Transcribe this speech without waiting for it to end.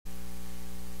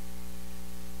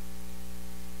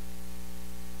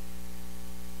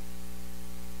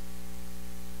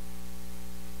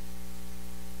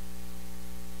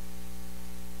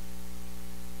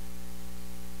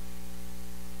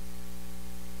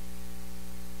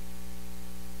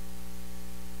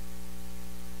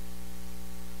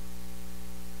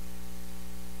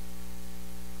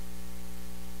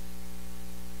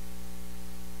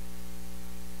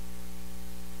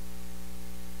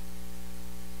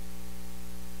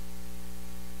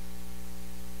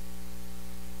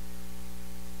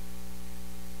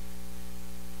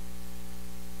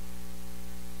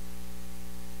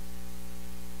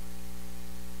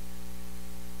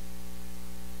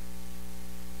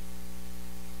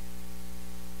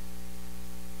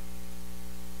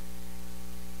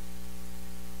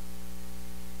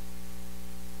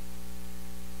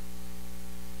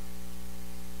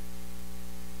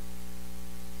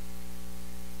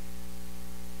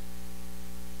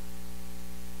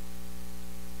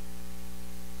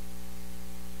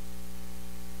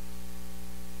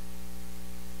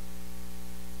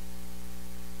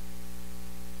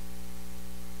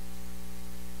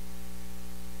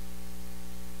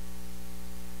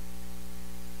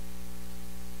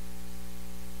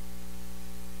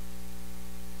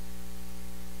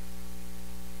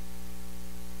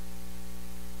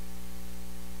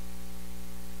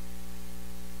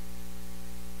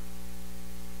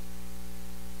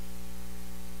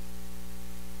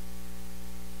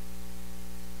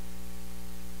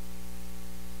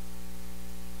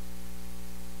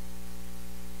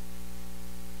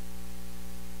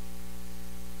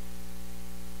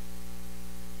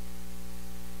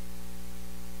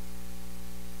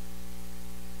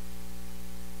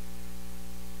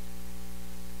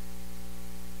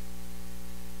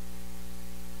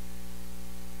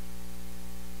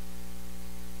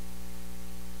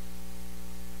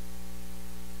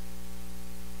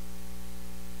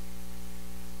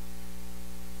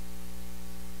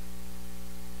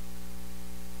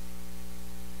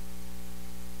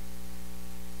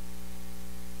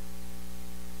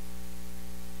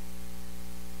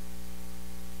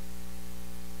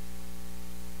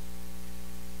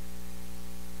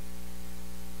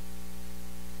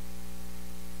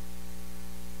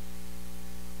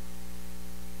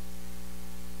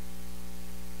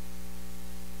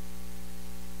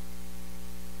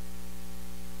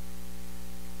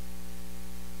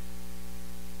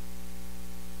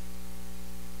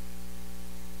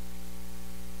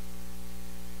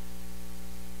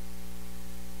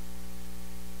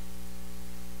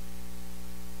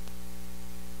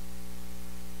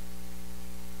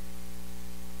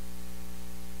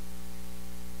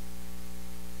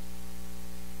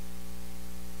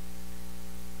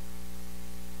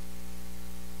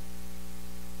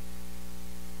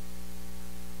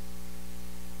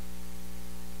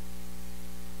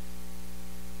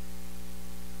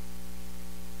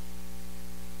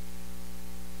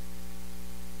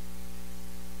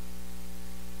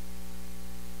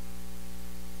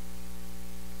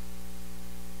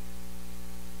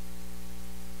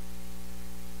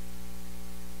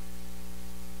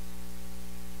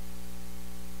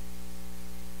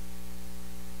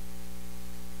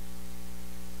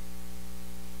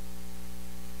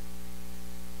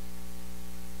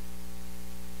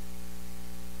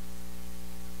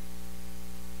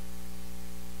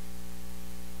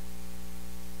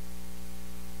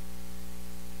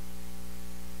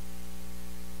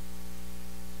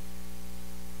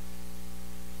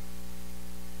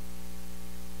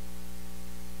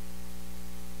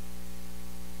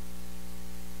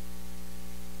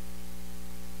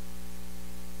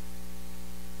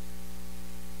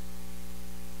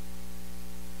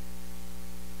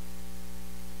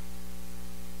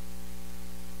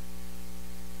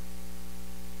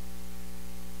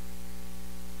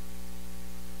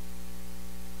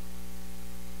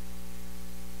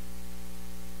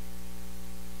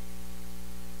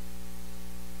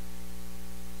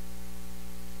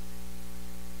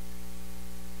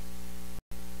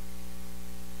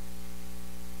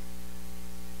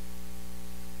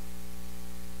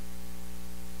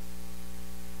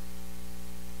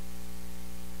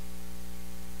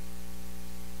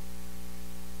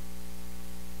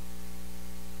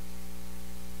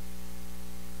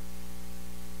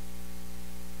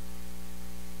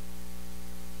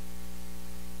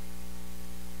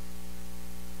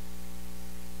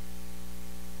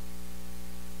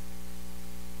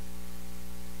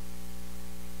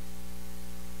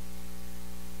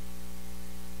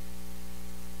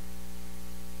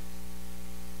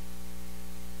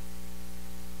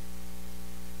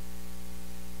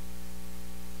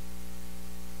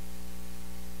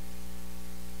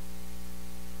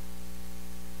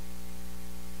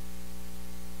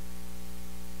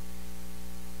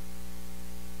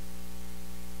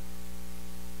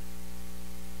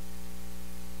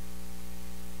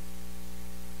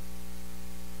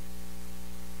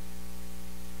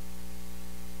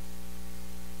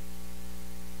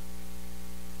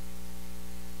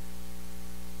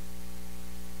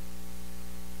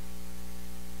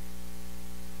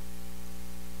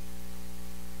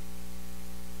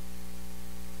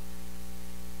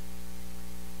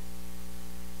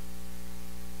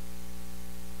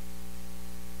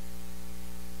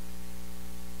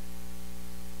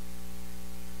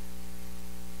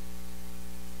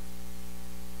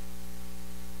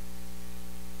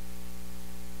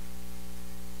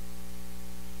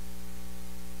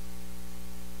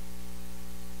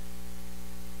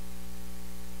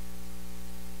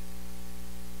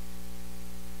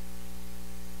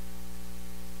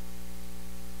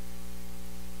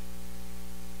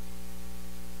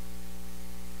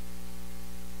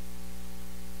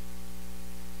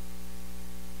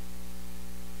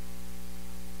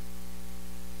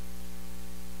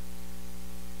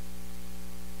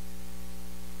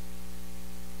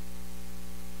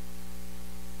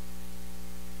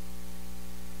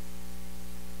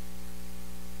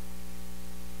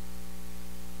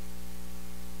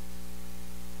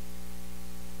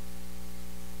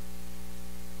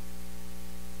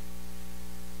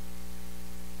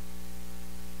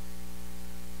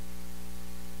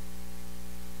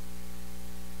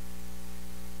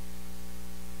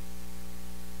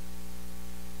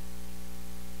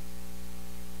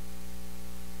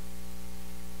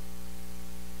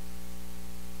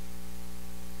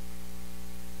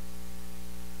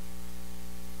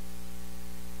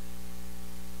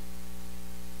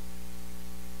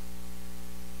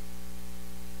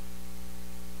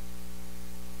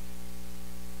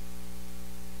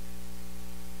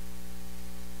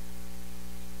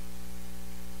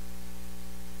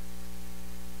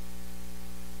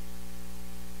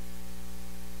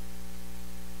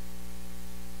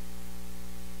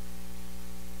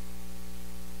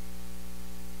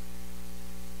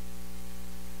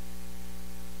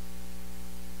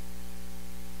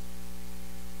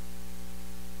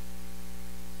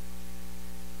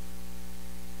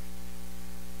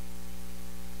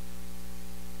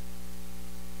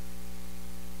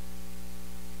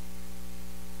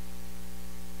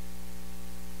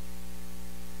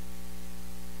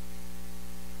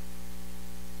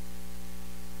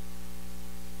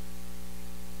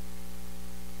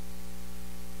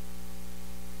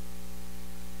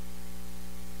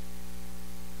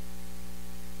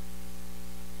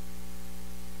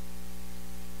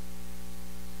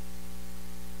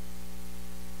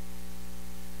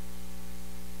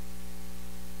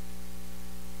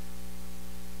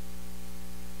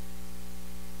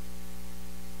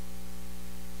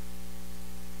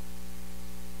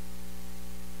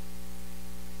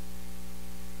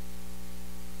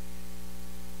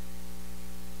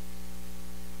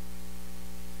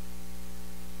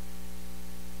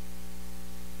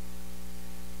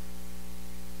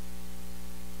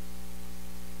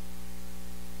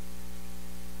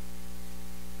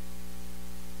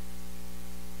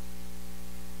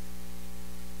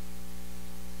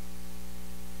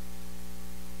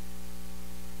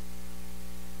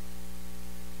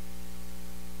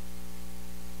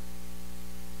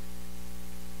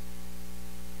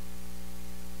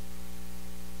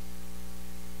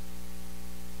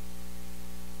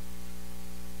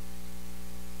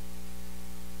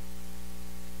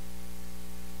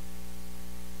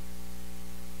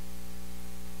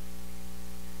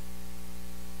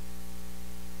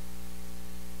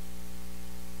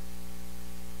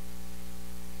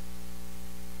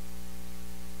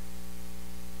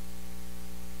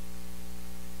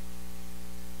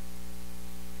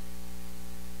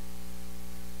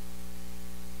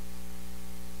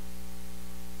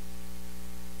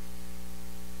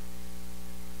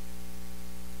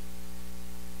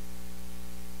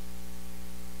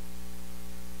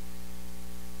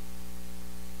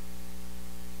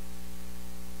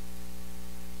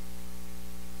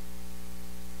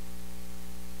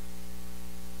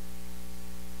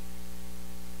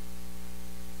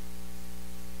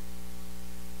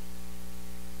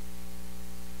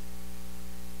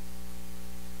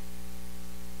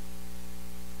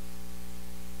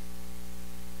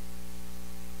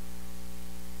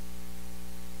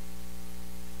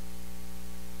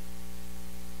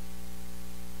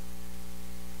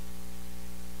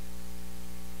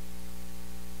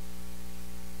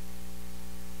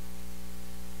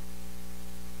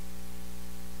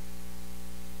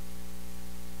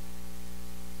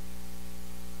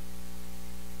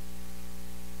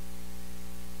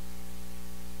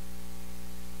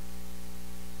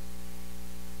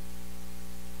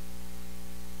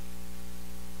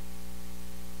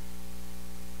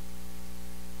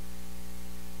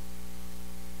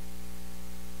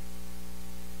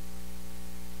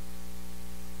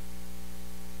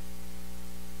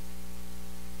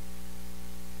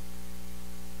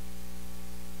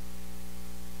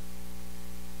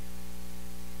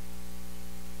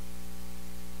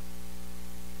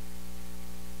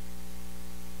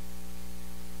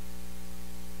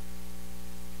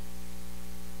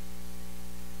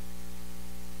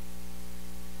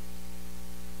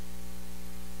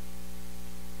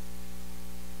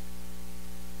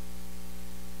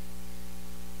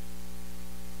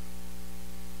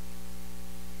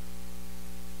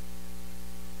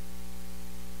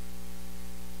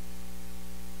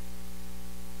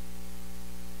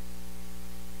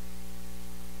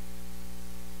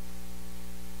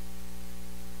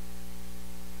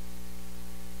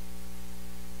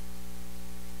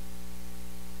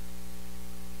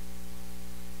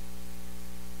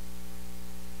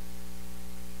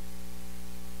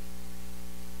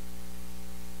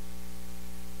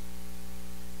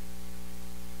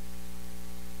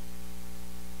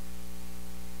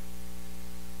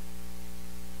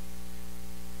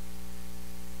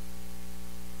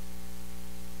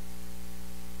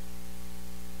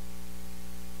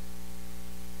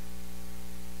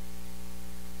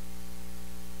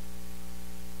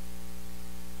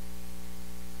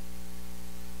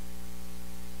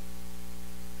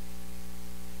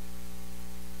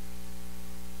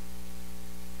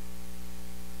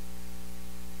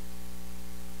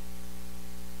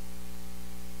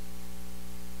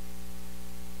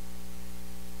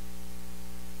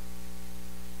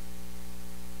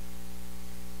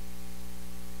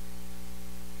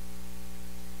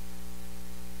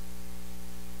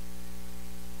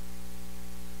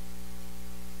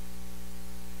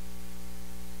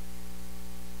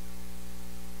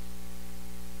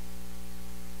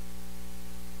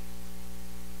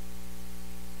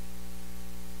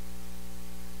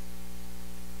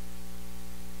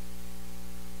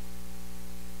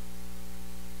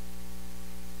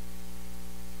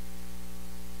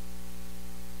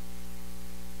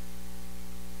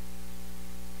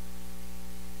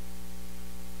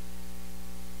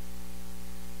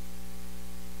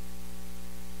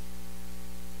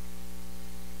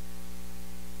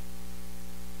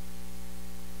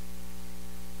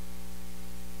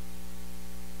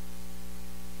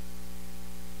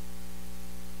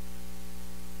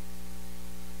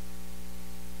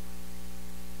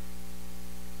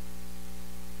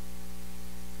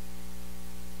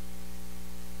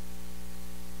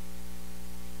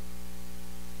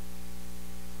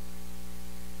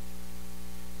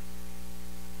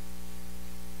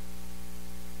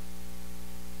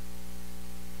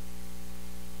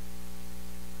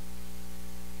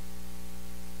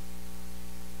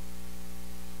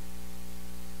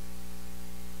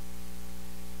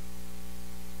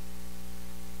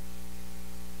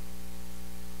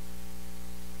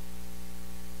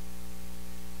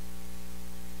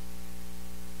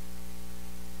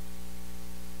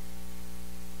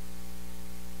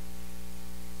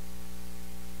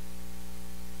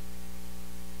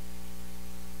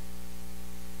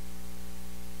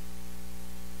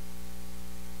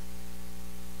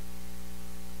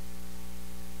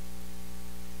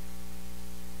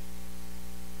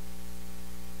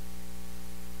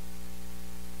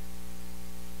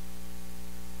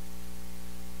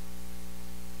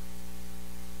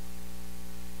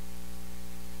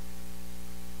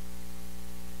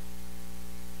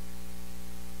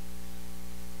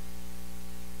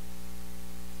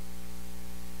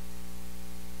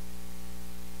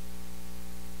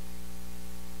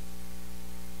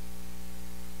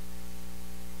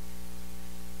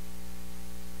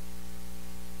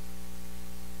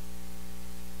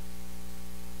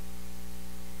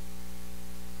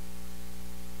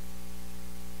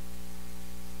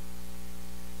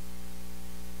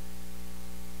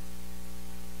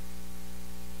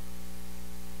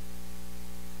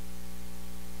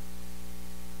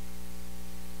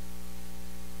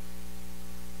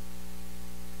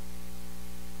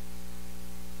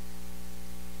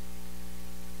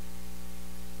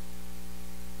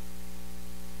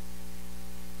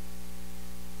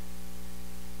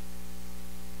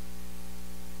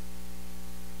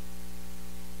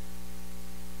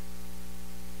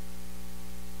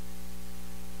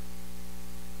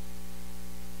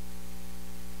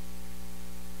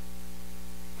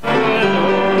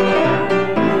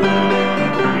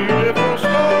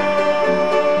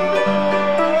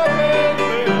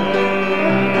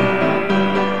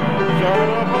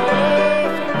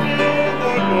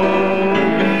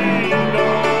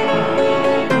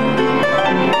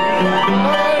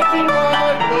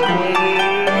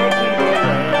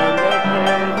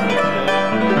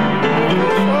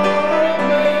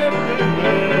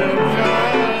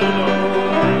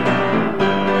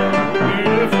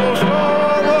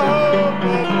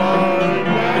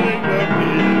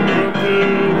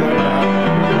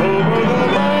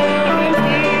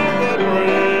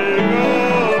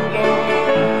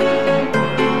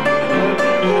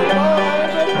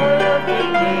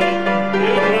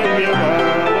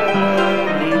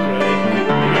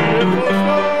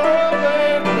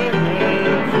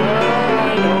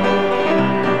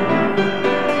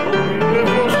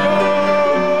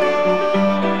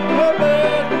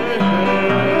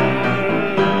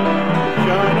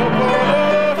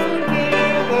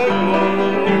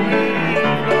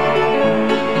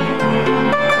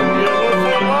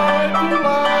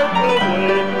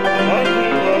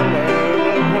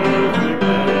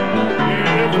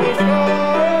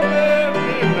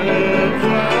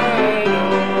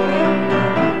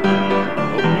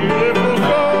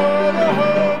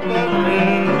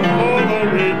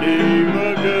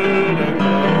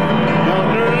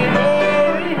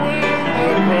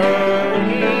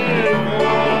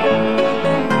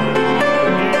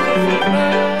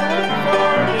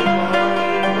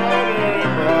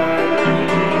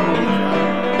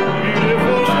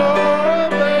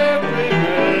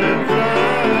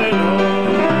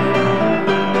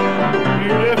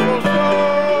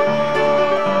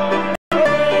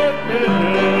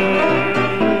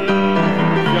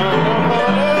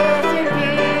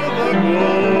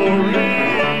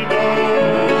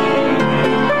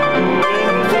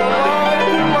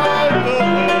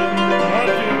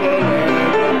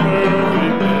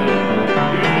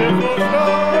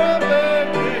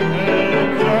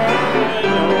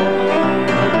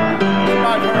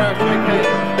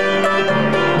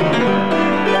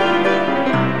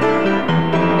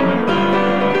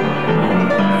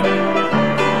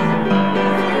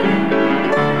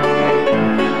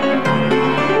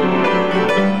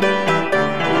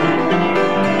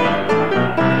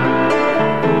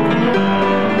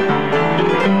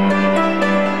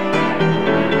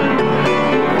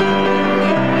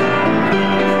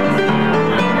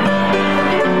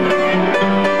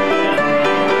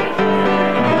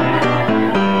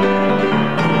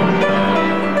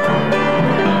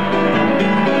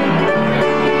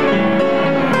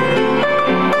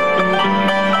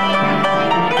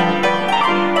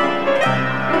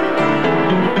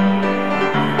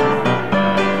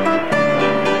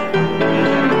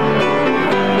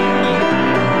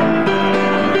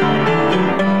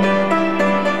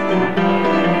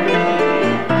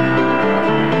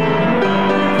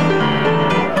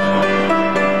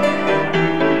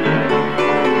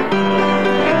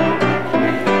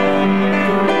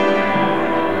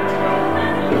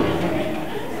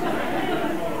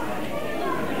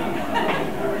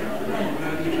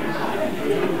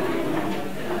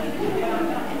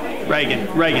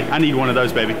Reagan, I need one of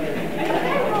those, baby.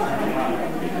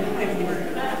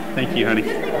 Thank you, honey.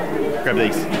 Grab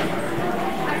these.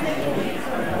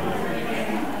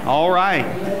 All right.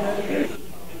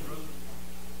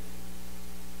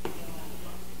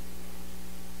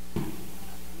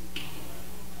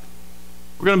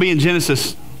 We're going to be in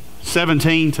Genesis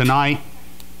 17 tonight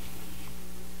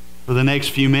for the next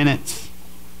few minutes.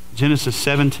 Genesis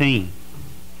 17.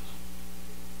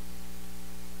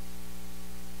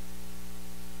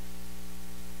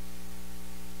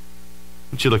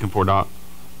 What you looking for, Doc?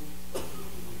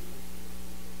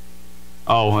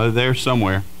 Oh, there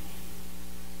somewhere.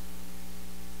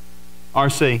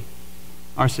 RC,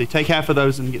 take half of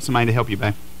those and get somebody to help you,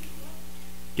 babe.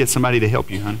 Get somebody to help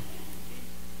you, honey.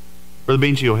 Brother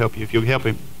Beansy will help you if you'll help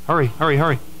him. Hurry.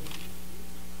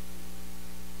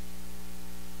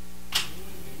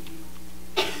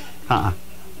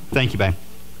 Thank you, babe.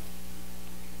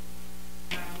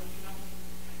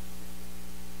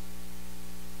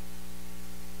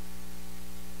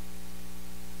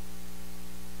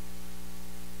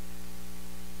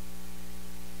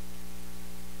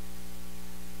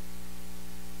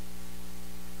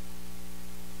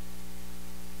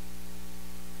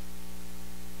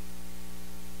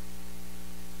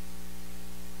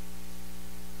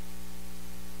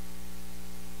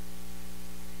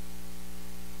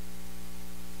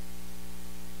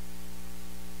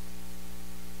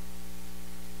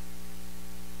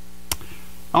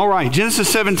 All right, Genesis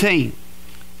 17.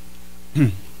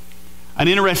 An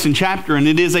interesting chapter, and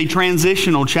it is a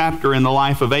transitional chapter in the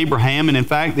life of Abraham, and in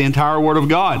fact, the entire Word of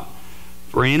God.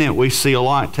 For in it, we see a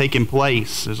lot taking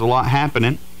place. There's a lot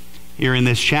happening here in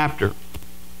this chapter.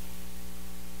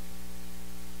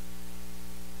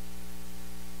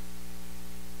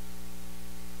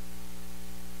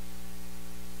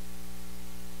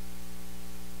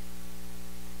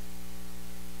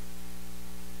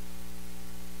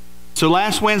 So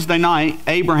last Wednesday night,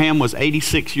 Abraham was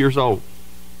 86 years old.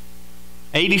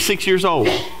 86 years old.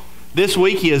 This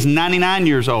week he is 99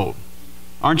 years old.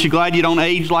 Aren't you glad you don't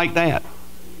age like that?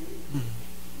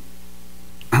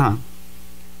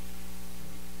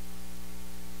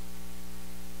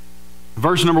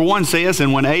 Verse number 1 says,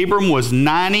 "And when Abram was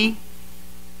 90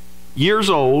 years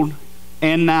old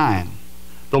and 9,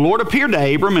 the Lord appeared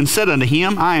to Abram and said unto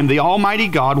him, I am the Almighty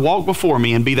God, walk before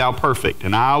me and be thou perfect.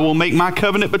 And I will make my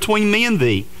covenant between me and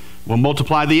thee, will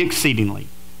multiply thee exceedingly.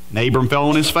 And Abram fell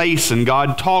on his face, and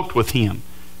God talked with him,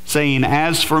 saying,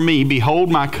 As for me, behold,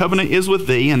 my covenant is with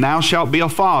thee, and thou shalt be a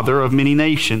father of many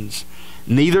nations.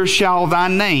 Neither shall thy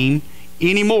name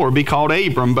any more be called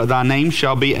Abram, but thy name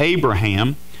shall be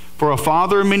Abraham. For a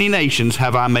father of many nations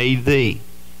have I made thee.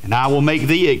 And I will make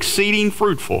thee exceeding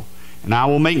fruitful, and I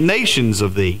will make nations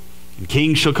of thee, and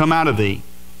kings shall come out of thee.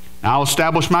 And I will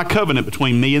establish my covenant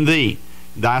between me and thee,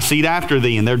 and thy seed after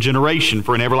thee, and their generation,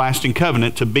 for an everlasting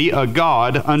covenant, to be a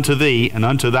God unto thee, and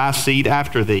unto thy seed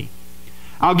after thee.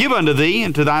 I'll give unto thee,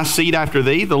 and to thy seed after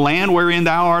thee, the land wherein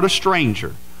thou art a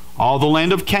stranger, all the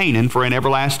land of Canaan, for an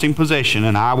everlasting possession,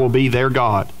 and I will be their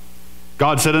God.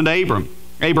 God said unto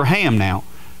Abraham now,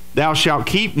 Thou shalt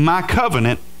keep my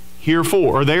covenant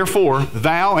therefore,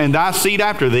 thou and thy seed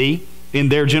after thee, in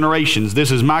their generations.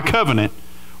 This is my covenant,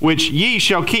 which ye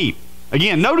shall keep.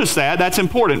 Again, notice that's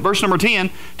important. Verse number 10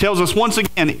 tells us once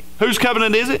again, whose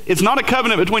covenant is it? It's not a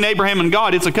covenant between Abraham and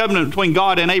God. It's a covenant between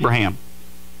God and Abraham.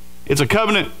 It's a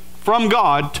covenant from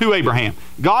God to Abraham.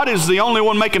 God is the only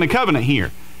one making a covenant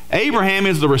here. Abraham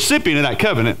is the recipient of that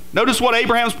covenant. Notice what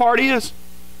Abraham's part is?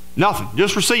 Nothing.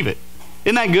 Just receive it.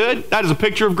 Isn't that good? That is a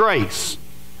picture of grace.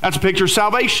 That's a picture of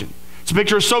salvation. It's a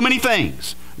picture of so many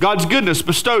things. God's goodness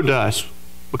bestowed to us.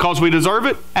 Because we deserve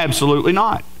it? Absolutely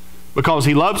not. Because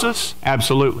He loves us?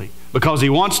 Absolutely. Because He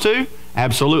wants to?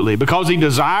 Absolutely. Because He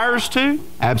desires to?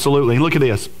 Absolutely. And look at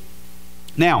this.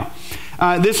 Now,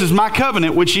 this is my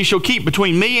covenant which ye shall keep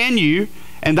between me and you,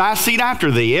 and thy seed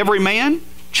after thee. Every man,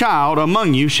 child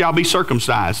among you shall be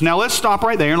circumcised. Now let's stop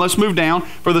right there and let's move down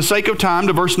for the sake of time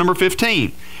to verse number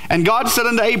 15. And God said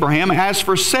unto Abraham, As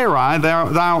for Sarai,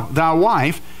 thy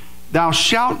wife, thou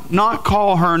shalt not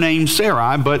call her name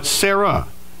Sarai, but Sarah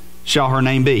shall her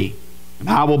name be. And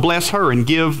I will bless her, and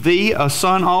give thee a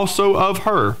son also of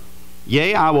her.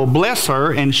 Yea, I will bless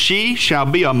her, and she shall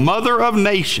be a mother of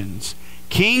nations.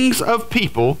 Kings of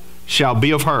people shall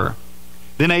be of her.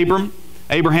 Then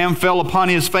Abraham fell upon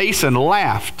his face and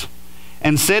laughed,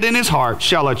 and said in his heart,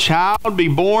 Shall a child be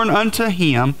born unto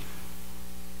him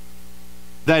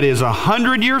that is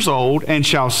 100 years old, and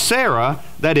shall Sarah,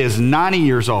 that is 90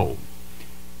 years old,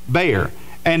 bear?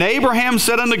 And Abraham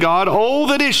said unto God, Oh,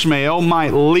 that Ishmael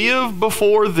might live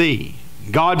before thee.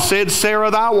 God said, Sarah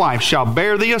thy wife shall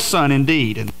bear thee a son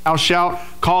indeed, and thou shalt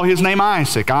call his name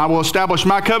Isaac. I will establish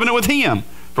my covenant with him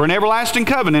for an everlasting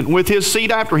covenant with his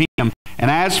seed after him.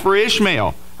 And as for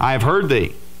Ishmael, I have heard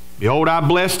thee. Behold, I have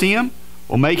blessed him,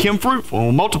 will make him fruitful, and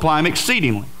will multiply him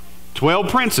exceedingly. 12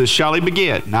 princes shall he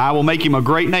beget, and I will make him a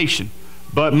great nation.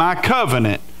 But my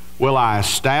covenant will I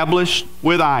establish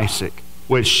with Isaac,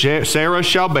 which Sarah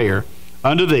shall bear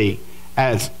unto thee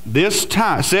as this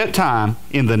time, set time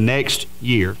in the next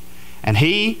year. And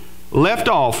he left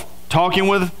off talking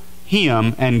with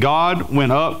him, and God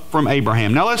went up from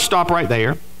Abraham. Now let's stop right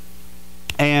there.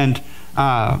 And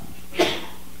the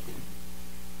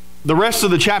rest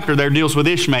of the chapter there deals with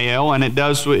Ishmael, and it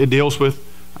deals with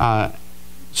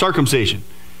circumcision.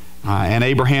 And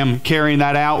Abraham carrying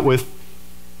that out with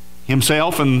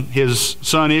himself and his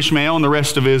son Ishmael and the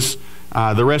rest of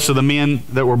the men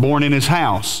that were born in his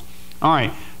house. All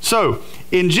right, so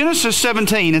in Genesis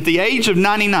 17, at the age of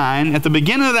 99, at the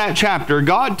beginning of that chapter,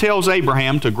 God tells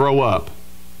Abraham to grow up.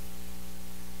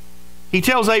 He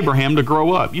tells Abraham to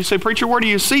grow up. You say, preacher, where do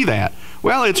you see that?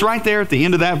 Well, it's right there at the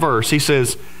end of that verse. He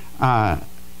says, I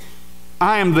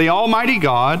am the Almighty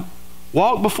God,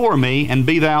 walk before me and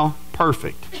be thou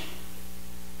perfect.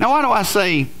 Now, why do I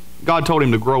say God told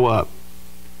him to grow up?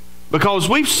 Because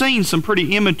we've seen some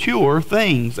pretty immature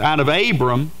things out of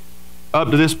Abram up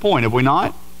to this point, have we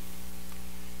not?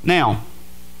 Now,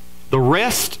 the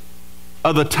rest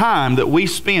of the time that we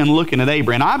spend looking at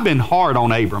Abram, and I've been hard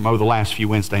on Abram over the last few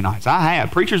Wednesday nights. I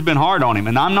have. Preacher's been hard on him,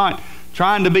 and I'm not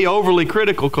trying to be overly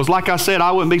critical, because like I said,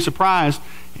 I wouldn't be surprised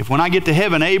if when I get to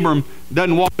heaven, Abram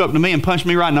doesn't walk up to me and punch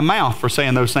me right in the mouth for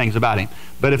saying those things about him.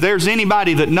 But if there's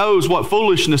anybody that knows what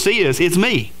foolishness is, it's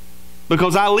me,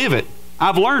 because I live it.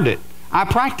 I've learned it. I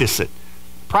practice it.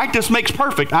 Practice makes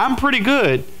perfect. I'm pretty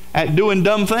good at doing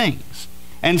dumb things.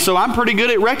 And so I'm pretty good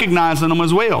at recognizing them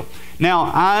as well. Now,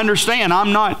 I understand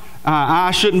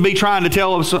I shouldn't be trying to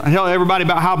tell everybody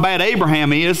about how bad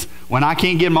Abraham is when I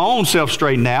can't get my own self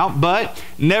straightened out. But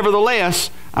nevertheless,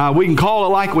 we can call it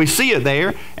like we see it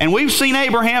there. And we've seen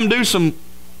Abraham do some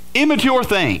immature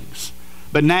things.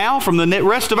 But now, from the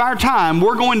rest of our time,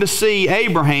 we're going to see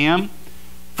Abraham,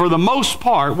 for the most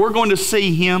part, we're going to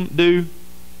see him do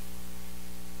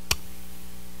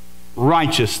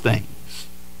righteous things.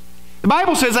 The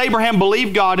Bible says Abraham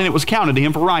believed God and it was counted to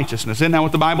him for righteousness. Isn't that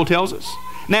what the Bible tells us?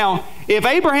 Now, if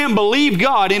Abraham believed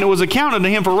God and it was accounted to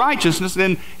him for righteousness,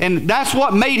 and that's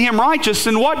what made him righteous,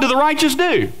 then what do the righteous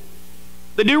do?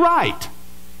 They do right.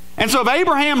 And so if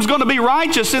Abraham's going to be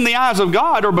righteous in the eyes of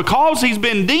God, or because he's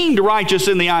been deemed righteous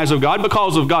in the eyes of God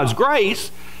because of God's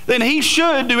grace, then he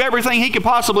should do everything he could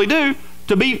possibly do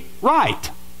to be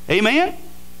right. Amen?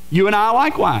 You and I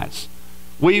likewise.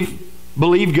 We've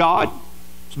believed God.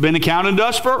 It's been accounted to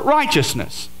us for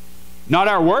righteousness. Not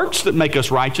our works that make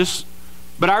us righteous,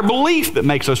 but our belief that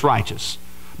makes us righteous.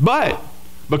 But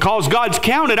because God's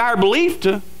counted our belief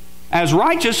as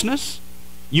righteousness,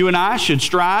 you and I should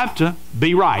strive to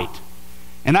be right.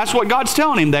 And that's what God's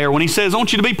telling him there when he says, I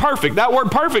want you to be perfect. That word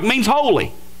perfect means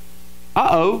holy.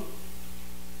 Uh-oh.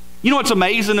 You know what's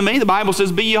amazing to me? The Bible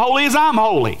says, be ye holy as I'm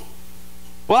holy.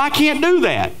 Well, I can't do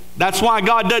that. That's why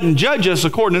God doesn't judge us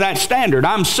according to that standard.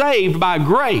 I'm saved by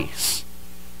grace.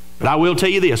 But I will tell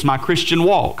you this, my Christian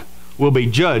walk will be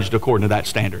judged according to that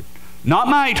standard. Not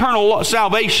my eternal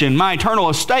salvation, my eternal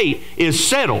estate is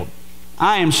settled.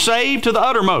 I am saved to the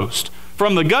uttermost.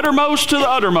 From the guttermost to the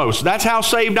uttermost. That's how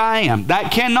saved I am.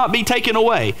 That cannot be taken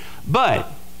away. But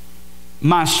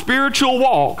my spiritual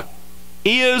walk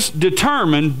is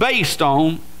determined based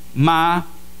on my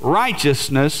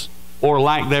righteousness or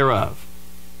lack thereof.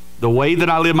 The way that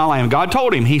I live my life. God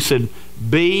told him, he said,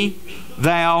 be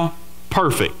thou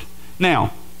perfect.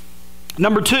 Now,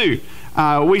 number 2,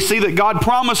 we see that God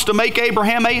promised to make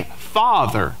Abraham a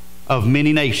father of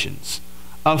many nations.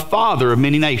 A father of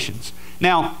many nations.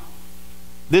 Now,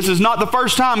 this is not the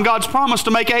first time God's promised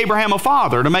to make Abraham a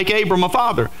father, to make Abram a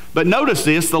father. But notice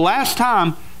this, the last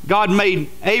time God made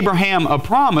Abraham a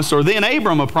promise, or then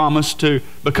Abram a promise to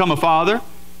become a father,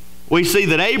 we see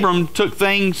that Abram took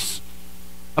things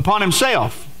upon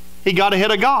himself. He got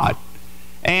ahead of God.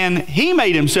 And he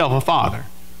made himself a father.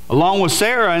 Along with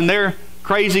Sarah and their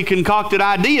crazy concocted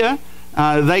idea,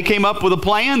 they came up with a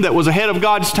plan that was ahead of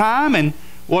God's time, and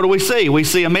what do we see? We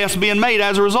see a mess being made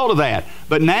as a result of that.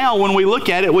 But now when we look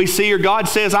at it, we see here God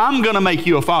says, I'm going to make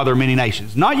you a father of many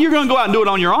nations. Not you're going to go out and do it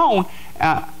on your own.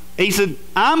 He said,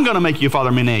 I'm going to make you a father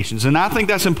of many nations. And I think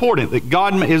that's important, that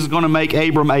God is going to make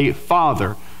Abram a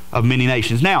father of many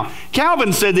nations. Now,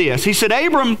 Calvin said this. He said,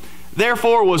 Abram,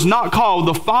 therefore, was not called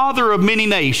the father of many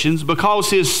nations because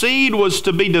his seed was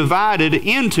to be divided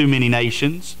into many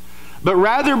nations, but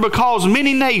rather because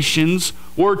many nations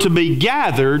were to be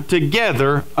gathered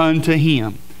together unto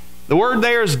him. The word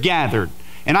there is gathered.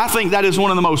 And I think that is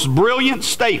one of the most brilliant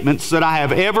statements that I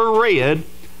have ever read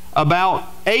about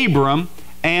Abram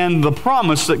and the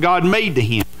promise that God made to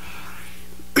him.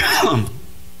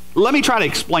 Let me try to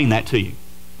explain that to you.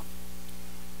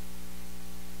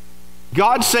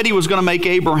 God said he was going to make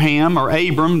Abraham, or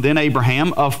Abram, then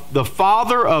Abraham, of the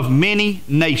father of many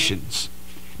nations.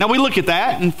 Now we look at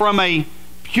that, and from a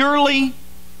purely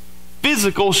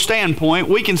physical standpoint,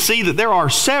 we can see that there are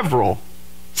several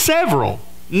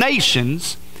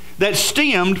nations that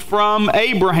stemmed from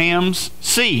Abraham's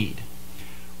seed.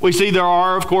 We see there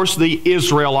are, of course, the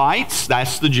Israelites.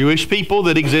 That's the Jewish people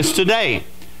that exist today.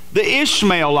 The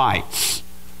Ishmaelites.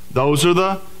 Those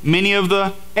are many of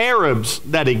the Arabs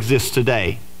that exist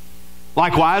today.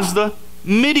 Likewise, the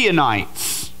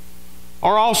Midianites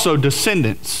are also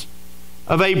descendants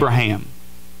of Abraham.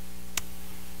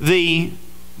 The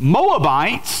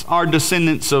Moabites are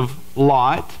descendants of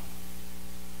Lot,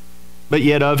 but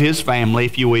yet of his family,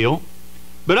 if you will.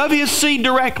 But of his seed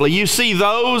directly. You see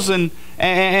those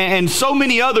and so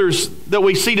many others that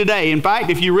we see today. In fact,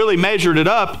 if you really measured it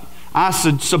up, I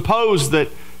suppose that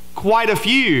quite a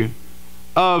few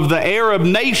of the Arab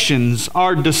nations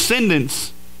are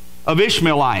descendants of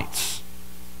Ishmaelites.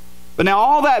 But now,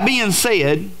 all that being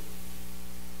said,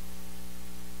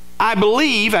 I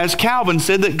believe, as Calvin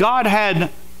said, that God had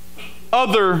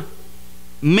other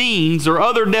means or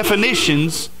other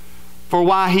definitions for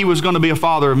why he was going to be a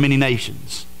father of many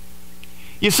nations.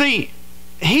 You see,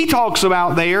 he talks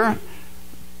about there,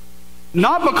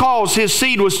 not because his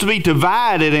seed was to be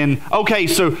divided and, okay,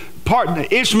 so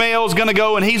Ishmael's going to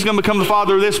go and he's going to become the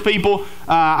father of this people.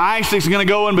 Isaac's going to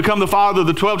go and become the father of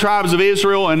the 12 tribes of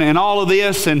Israel and all of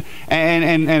this, and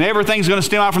everything's going to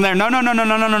stem out from there. No.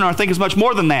 I think it's much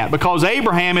more than that, because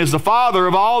Abraham is the father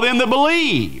of all them that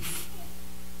believe.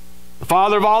 The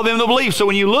father of all them that believe. So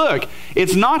when you look,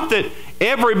 it's not that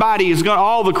everybody is going,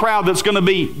 all the crowd that's going to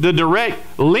be the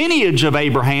direct lineage of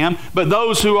Abraham, but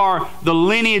those who are the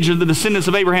lineage of the descendants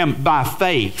of Abraham by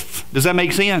faith. Does that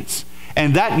make sense?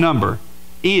 And that number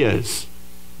is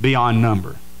beyond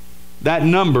number. That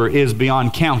number is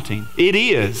beyond counting. It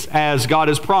is, as God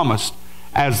has promised,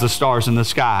 as the stars in the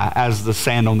sky, as the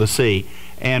sand on the sea.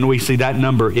 And we see that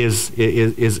number is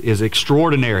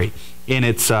extraordinary in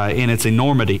its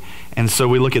enormity. And so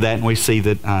we look at that and we see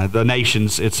that the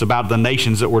nations, it's about the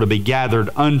nations that were to be gathered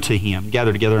unto him,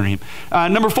 gathered together unto him.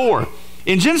 Number 4,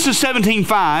 in Genesis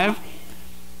 17:5,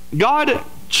 God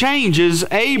changes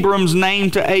Abram's name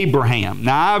to Abraham.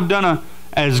 Now, I've done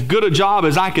as good a job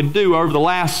as I could do over the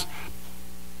last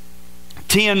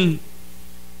 10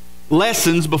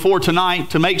 lessons before tonight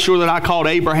to make sure that I called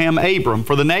Abraham Abram.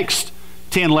 For the next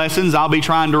 10 lessons, I'll be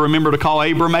trying to remember to call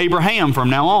Abram Abraham from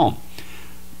now on.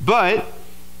 But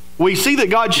we see that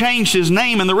God changed his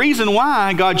name, and the reason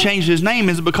why God changed his name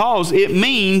is because it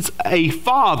means a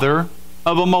father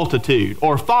of a multitude,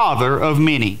 or father of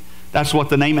many. That's what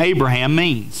the name Abraham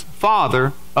means,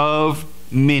 father of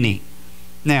many.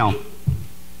 Now,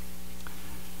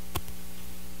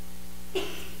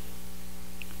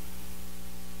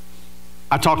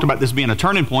 I talked about this being a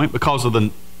turning point because of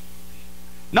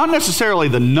not necessarily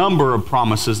the number of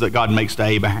promises that God makes to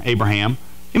Abraham.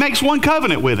 He makes one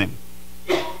covenant with him.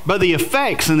 But the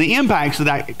effects and the impacts of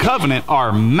that covenant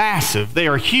are massive. They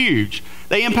are huge.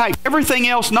 They impact everything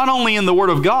else, not only in the Word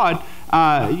of God,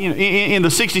 in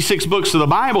the 66 books of the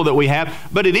Bible that we have,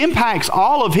 but it impacts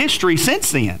all of history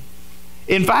since then.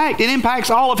 In fact, it impacts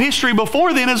all of history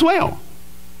before then as well.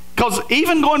 Because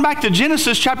even going back to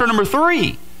Genesis chapter number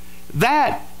 3,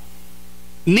 that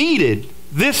needed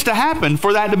this to happen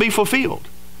for that to be fulfilled.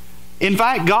 In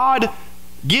fact, God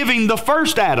giving the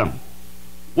first Adam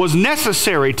was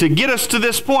necessary to get us to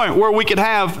this point where we could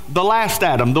have the last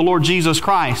Adam, the Lord Jesus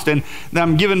Christ. And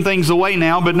I'm giving things away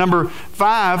now, but number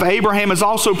 5, Abraham has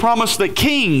also promised that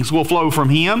kings will flow from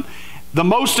him. The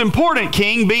most important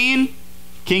king being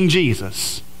King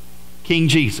Jesus. King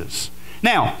Jesus.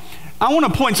 Now, I want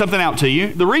to point something out to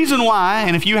you. The reason why,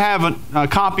 and if you have a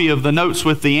copy of the notes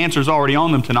with the answers already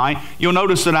on them tonight, you'll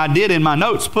notice that I did in my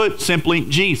notes put simply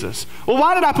Jesus. Well,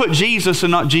 why did I put Jesus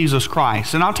and not Jesus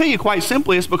Christ? And I'll tell you quite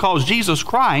simply, it's because Jesus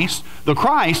Christ, the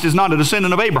Christ, is not a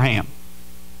descendant of Abraham.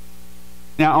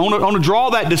 Now, I want to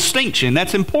draw that distinction.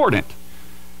 That's important.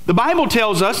 The Bible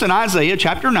tells us in Isaiah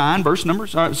chapter 9,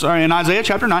 in Isaiah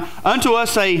chapter 9, unto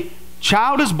us a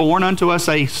child is born, unto us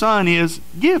a son is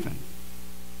given.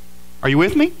 Are you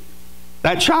with me?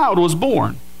 That child was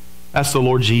born. That's the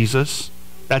Lord Jesus.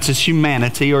 That's his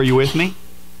humanity. Are you with me?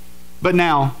 But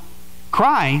now,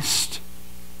 Christ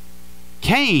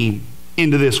came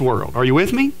into this world. Are you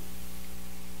with me?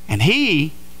 And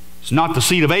he is not the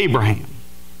seed of Abraham.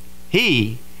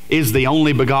 He is the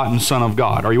only begotten Son of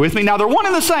God. Are you with me? Now, they're one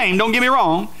and the same, don't get me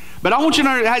wrong. But I want you to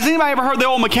know, has anybody ever heard the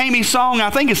old McCamey song? I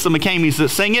think it's the McCameys that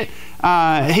sing it.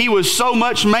 He was so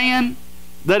much man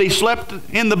that he slept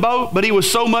in the boat, but he was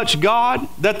so much God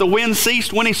that the wind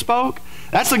ceased when he spoke.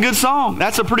 That's a good song.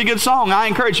 That's a pretty good song. I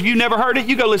encourage you, if you've never heard it,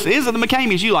 you go listen. Is it the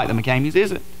McCameys? You like the McCameys,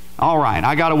 is it? All right,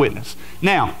 I got a witness.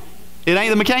 Now, it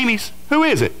ain't the McCameys. Who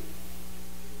is it?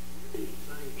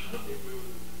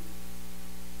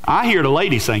 I hear the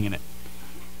lady singing it.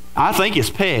 I think it's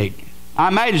Peg. I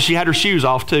imagine she had her shoes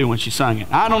off too when she sang it.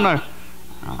 I don't know.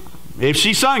 If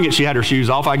she sung it, she had her shoes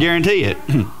off, I guarantee it.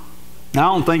 I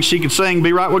don't think she could sing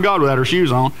Be Right With God without her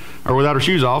shoes on or without her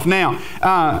shoes off. Now,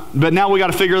 but now we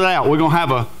got to figure that out. We're going to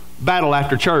have a battle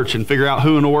after church and figure out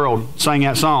who in the world sang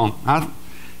that song. But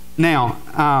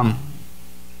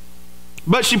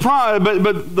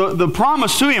the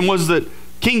promise to him was that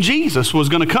King Jesus was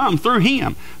going to come through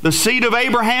him. The seed of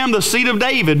Abraham, the seed of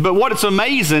David. But what's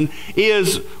amazing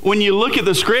is when you look at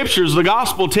the scriptures, the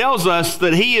gospel tells us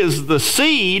that he is the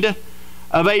seed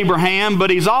of Abraham,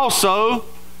 but he's also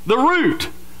the root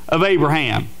of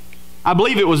Abraham. I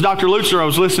believe it was Dr. Lutzer I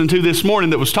was listening to this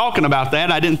morning that was talking about that.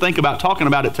 I didn't think about talking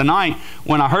about it tonight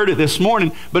when I heard it this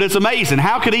morning, but it's amazing.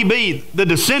 How could he be the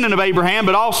descendant of Abraham,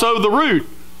 but also the root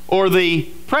or the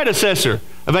predecessor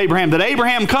of Abraham? That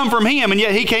Abraham come from him, and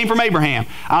yet he came from Abraham.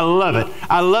 I love it.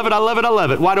 I love it. I love it. I love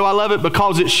it. Why do I love it?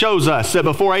 Because it shows us that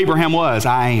before Abraham was,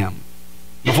 I am.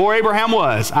 Before Abraham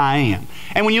was, I am.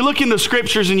 And when you look in the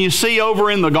scriptures and you see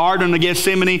over in the Garden of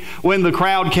Gethsemane when the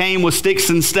crowd came with sticks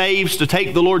and staves to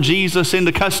take the Lord Jesus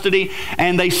into custody,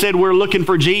 and they said, we're looking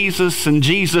for Jesus, and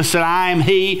Jesus said, I am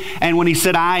he. And when he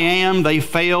said, I am, they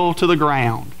fell to the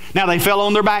ground. Now they fell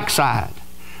on their backside.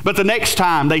 But the next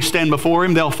time they stand before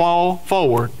him, they'll fall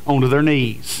forward onto their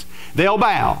knees. They'll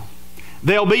bow.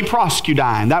 They'll be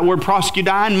proskudyne. That word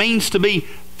proskudyne means to be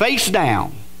face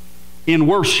down in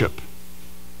worship.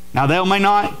 Now, they may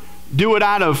not do it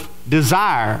out of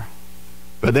desire,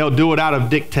 but they'll do it out of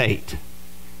dictate.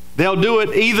 They'll do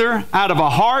it either out of a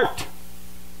heart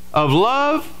of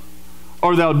love,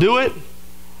 or they'll do it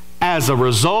as a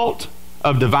result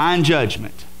of divine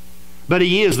judgment. But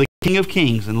he is the King of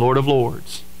Kings and Lord of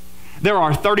Lords. There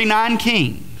are 39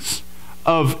 kings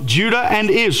of Judah and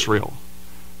Israel,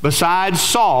 besides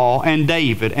Saul and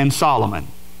David and Solomon,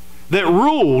 that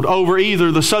ruled over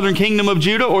either the southern kingdom of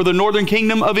Judah or the northern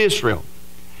kingdom of Israel.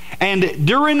 And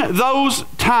during those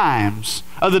times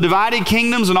of the divided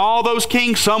kingdoms and all those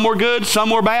kings, some were good, some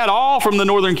were bad. All from the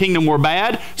northern kingdom were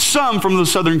bad. Some from the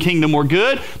southern kingdom were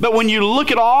good. But when you look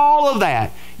at all of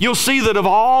that, you'll see that of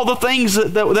all the things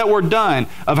that were done,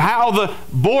 of how the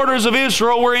borders of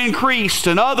Israel were increased,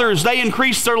 and others, they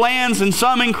increased their lands, and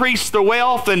some increased their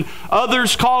wealth, and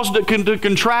others caused it to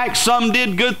contract. Some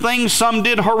did good things, some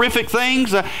did horrific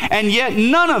things, and yet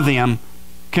none of them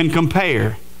can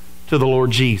compare to the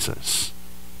Lord Jesus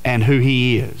and who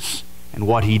he is and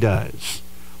what he does.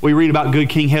 We read about good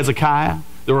King Hezekiah,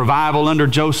 the revival under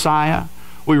Josiah.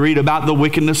 We read about the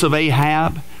wickedness of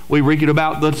Ahab. We read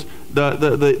about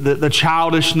the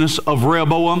childishness of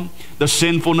Rehoboam, the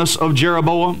sinfulness of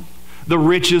Jeroboam, the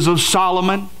riches of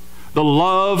Solomon, the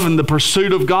love and the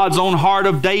pursuit of God's own heart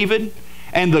of David,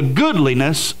 and the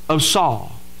goodliness of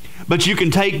Saul. But you can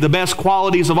take the best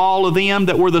qualities of all of them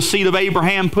that were the seed of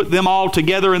Abraham, put them all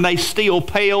together, and they still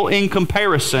pale in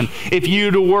comparison. If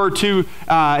you were to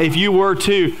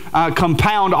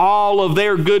compound all of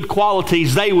their good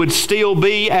qualities, they would still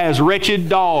be as wretched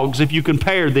dogs if you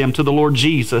compared them to the Lord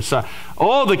Jesus.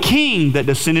 The king that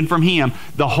descended from him,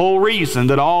 the whole reason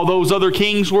that all those other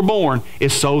kings were born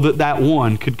is so that that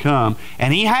one could come.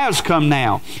 And he has come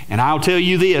now. And I'll tell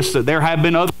you this, that there have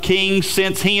been other kings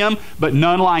since him, but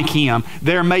none like him.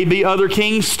 There may be other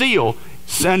kings still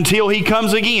until he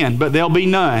comes again, but there'll be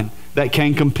none that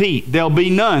can compete. There'll be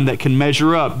none that can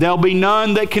measure up. There'll be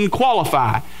none that can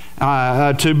qualify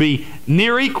to be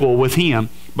near equal with him,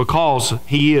 because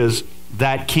he is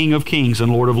that King of Kings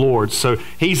and Lord of Lords. So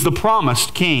he's the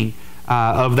promised king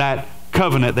of that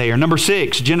covenant there. Number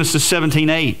 6, Genesis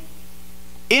 17:8,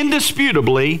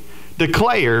 indisputably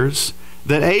declares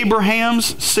that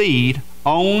Abraham's seed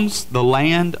owns the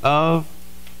land of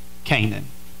Canaan.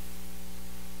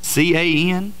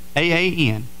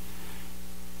 C-A-N-A-A-N.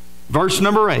 Verse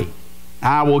number 8,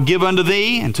 I will give unto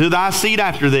thee and to thy seed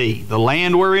after thee the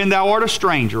land wherein thou art a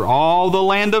stranger, all the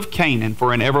land of Canaan,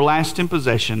 for an everlasting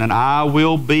possession, and I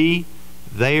will be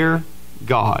their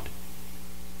God.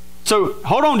 So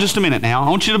hold on just a minute now. I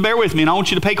want you to bear with me, and I want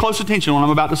you to pay close attention to what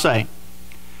I'm about to say.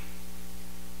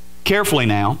 Carefully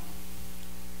now.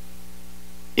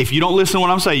 if you don't listen to what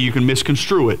I'm saying, you can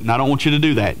misconstrue it, and I don't want you to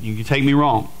do that. You can take me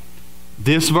wrong.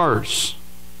 This verse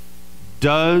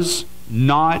does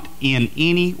not in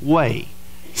any way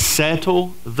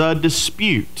settle the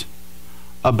dispute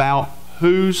about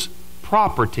whose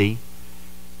property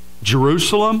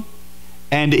Jerusalem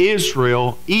and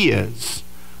Israel is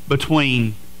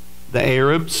between the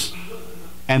Arabs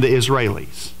and the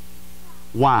Israelis.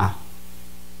 Why?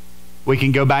 We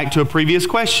can go back to a previous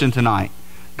question tonight.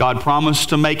 God promised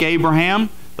to make Abraham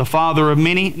the father of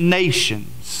many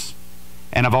nations.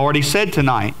 And I've already said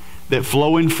tonight that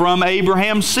flowing from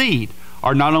Abraham's seed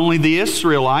are not only the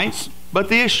Israelites, but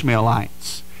the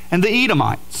Ishmaelites and the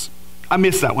Edomites. I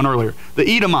missed that one earlier. The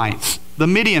Edomites, the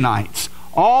Midianites,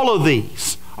 all of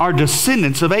these are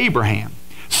descendants of Abraham.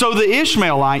 So the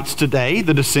Ishmaelites today,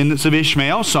 the descendants of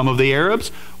Ishmael, some of the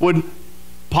Arabs, would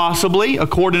possibly,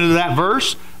 according to that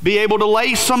verse, be able to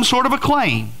lay some sort of a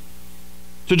claim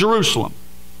to Jerusalem,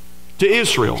 to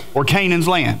Israel, or Canaan's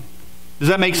land. Does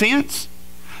that make sense?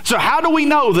 So how do we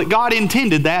know that God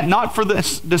intended that not for the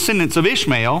descendants of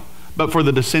Ishmael, but for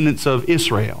the descendants of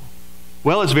Israel?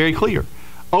 Well, it's very clear.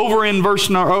 Over in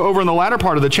the latter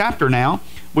part of the chapter now,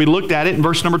 we looked at it in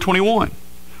verse number 21.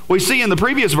 We see in the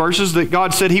previous verses that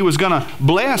God said He was going to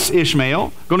bless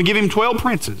Ishmael, going to give him 12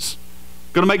 princes,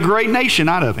 going to make a great nation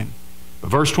out of him. But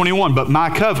verse 21, but my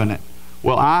covenant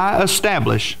will I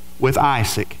establish with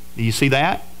Isaac. Do you see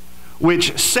that?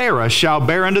 Which Sarah shall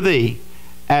bear unto thee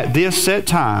at this set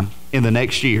time in the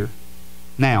next year.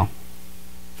 Now,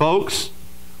 folks,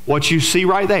 what you see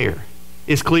right there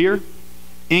is clear,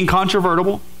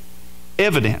 incontrovertible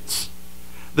evidence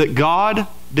that God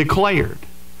declared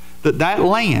that that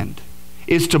land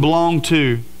is to belong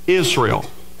to Israel,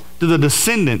 to the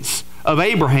descendants of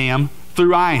Abraham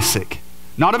through Isaac,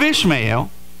 not of Ishmael.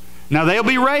 Now they'll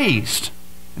be raised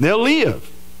and they'll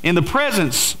live in the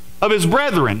presence of his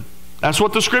brethren. That's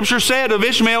what the scripture said of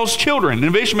Ishmael's children, and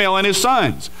of Ishmael and his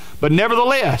sons. But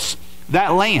nevertheless,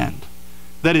 that land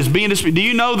that is being disputed. Do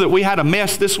you know that we had a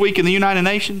mess this week in the United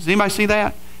Nations? Anybody see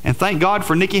that? And thank God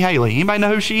for Nikki Haley. Anybody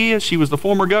know who she is? She was the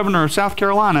former governor of South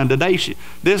Carolina, and today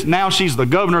now she's the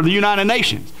governor of the United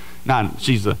Nations.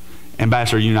 She's the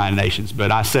ambassador of the United Nations,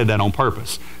 but I said that on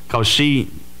purpose because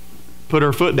she put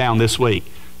her foot down this week.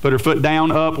 Put her foot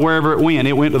down, up, wherever it went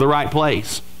to the right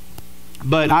place.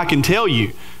 But I can tell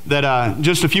you that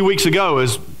just a few weeks ago,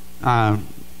 as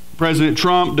President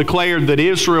Trump declared that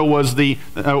Israel was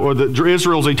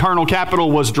Israel's eternal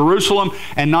capital was Jerusalem,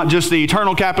 and not just the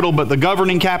eternal capital, but the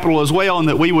governing capital as well, and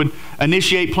that we would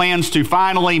initiate plans to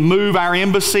finally move our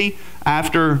embassy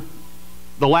after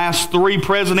the last 3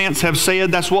 presidents have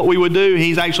said that's what we would do.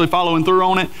 He's actually following through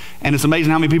on it, and it's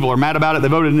amazing how many people are mad about it. They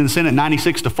voted in the Senate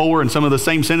 96-4, and some of the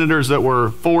same senators that were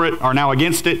for it are now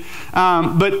against it.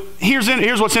 But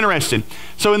here's what's interesting.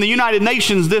 So in the United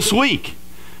Nations this week,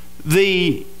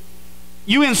 the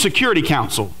UN Security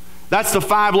Council, that's the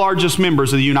 5 largest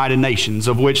members of the United Nations,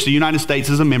 of which the United States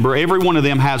is a member. Every one of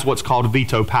them has what's called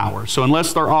veto power. So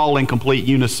unless they're all in complete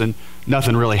unison,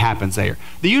 nothing really happens there.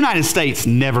 The United States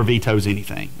never vetoes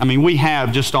anything. I mean, we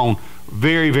have just on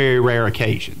very, very rare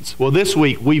occasions. Well, this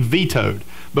week we vetoed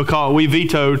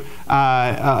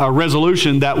a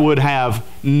resolution that would have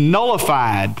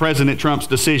nullified President Trump's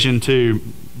decision to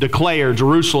declare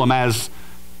Jerusalem as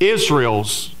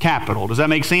Israel's capital. Does that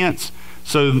make sense?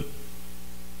 So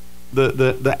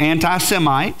the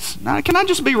anti-Semites, now, can I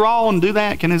just be raw and do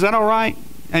that? Is that all right?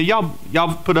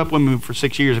 Y'all put up with me for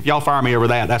 6 years. If y'all fire me over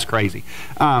that, that's crazy.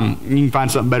 You can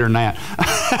find something better than that.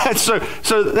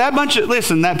 so that bunch of,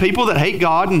 that people that hate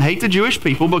God and hate the Jewish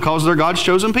people because they're God's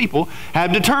chosen people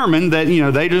have determined that,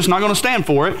 they're just not going to stand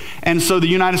for it. And so the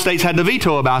United States had to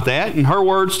veto about that. And her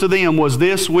words to them was,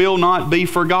 "This will not be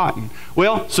forgotten."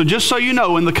 Well, so just so you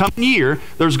know, in the coming year,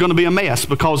 there's going to be a mess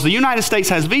because the United States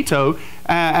has veto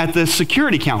at the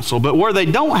Security Council. But where they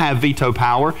don't have veto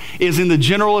power is in the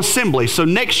General Assembly. So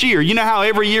next year, you know how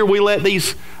every year we let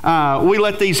these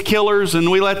killers and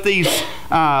we let these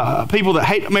people that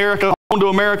hate America onto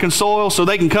American soil so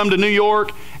they can come to New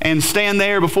York and stand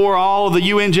there before all of the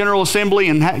UN General Assembly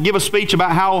and give a speech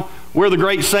about how we're the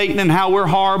great Satan and how we're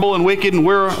horrible and wicked and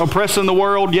we're oppressing the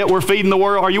world, yet we're feeding the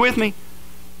world. Are you with me?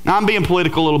 Now, I'm being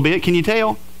political a little bit. Can you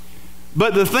tell?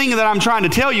 But the thing that I'm trying to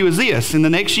tell you is this. In the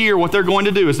next year, what they're going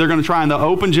to do is they're going to try in the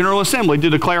open General Assembly to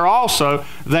declare also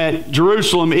that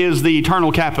Jerusalem is the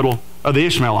eternal capital of the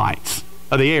Ishmaelites,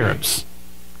 of the Arabs,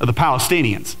 of the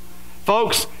Palestinians.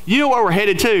 Folks, you know where we're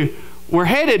headed to? We're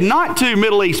headed not to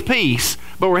Middle East peace,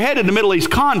 but we're headed to Middle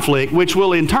East conflict, which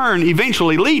will in turn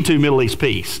eventually lead to Middle East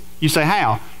peace. You say,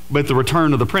 how? But the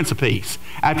return of the Prince of Peace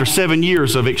after 7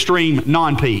 years of extreme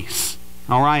non-peace.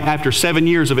 all right, after 7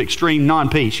 years of extreme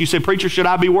non-peace. You said, preacher, should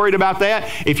I be worried about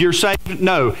that? If you're saved,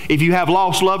 no. If you have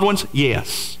lost loved ones,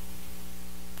 yes.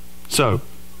 So,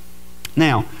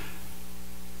 now,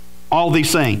 all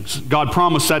these things, God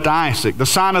promised that to Isaac. The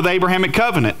sign of the Abrahamic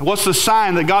covenant. What's the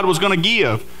sign that God was going to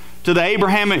give to the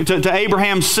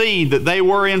Abraham's seed, that they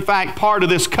were in fact part of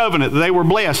this covenant, that they were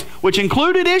blessed, which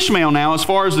included Ishmael now as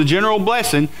far as the general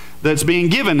blessing that's being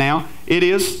given now? It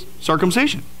is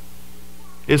circumcision.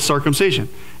 It's circumcision.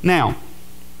 Now,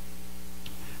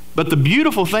 but the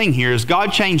beautiful thing here is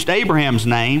God changed Abraham's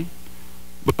name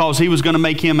because he was going to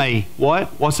make him a what?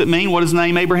 What's it mean? What does the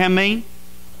name Abraham mean?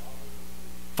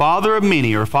 Father of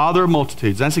many, or father of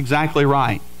multitudes. That's exactly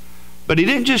right. But he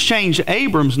didn't just change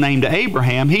Abram's name to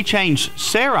Abraham. He changed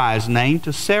Sarai's name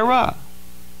to Sarah.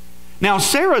 Now,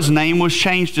 Sarah's name was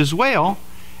changed as well.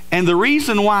 And the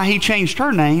reason why he changed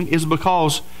her name is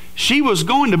because she was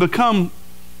going to become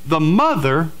the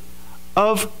mother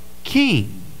of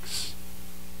kings.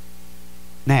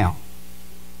 Now,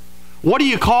 what do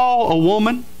you call a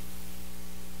woman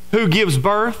who gives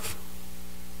birth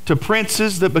to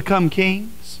princes that become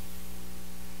kings?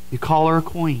 You call her a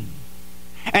queen.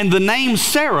 And the name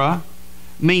Sarah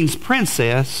means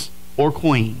princess or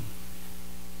queen.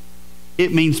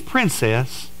 It means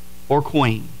princess or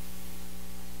queen.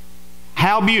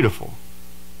 How beautiful.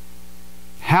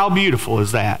 How beautiful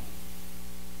is that?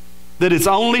 That it's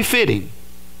only fitting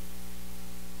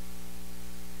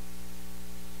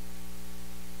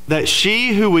that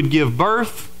she who would give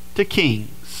birth to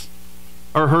kings,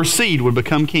 or her seed would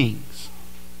become kings.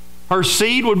 Her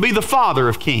seed would be the father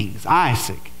of kings,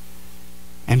 Isaac.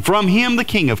 And from him, the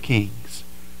King of Kings,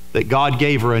 that God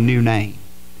gave her a new name.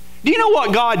 Do you know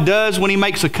what God does when he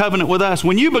makes a covenant with us?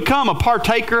 When you become a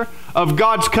partaker of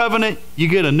God's covenant, you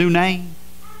get a new name.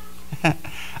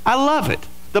 I love it.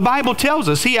 The Bible tells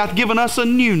us he hath given us a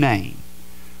new name.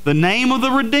 The name of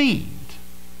the redeemed,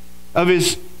 of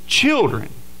his children.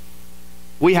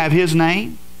 We have his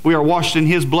name. We are washed in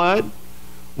his blood.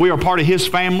 We are part of his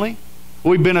family.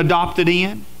 We've been adopted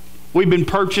in. We've been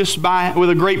purchased with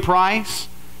a great price.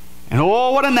 And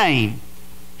oh, what a name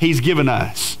he's given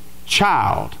us.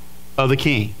 Child of the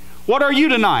King. What are you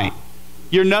tonight?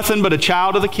 You're nothing but a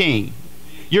child of the King.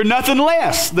 You're nothing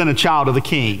less than a child of the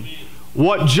King.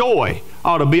 What joy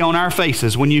ought to be on our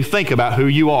faces when you think about who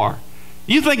you are.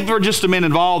 You think for just a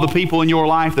minute of all the people in your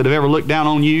life that have ever looked down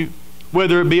on you,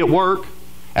 whether it be at work,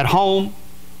 at home,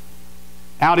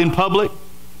 out in public,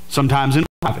 sometimes in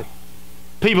private.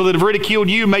 People that have ridiculed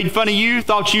you, made fun of you,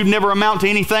 thought you'd never amount to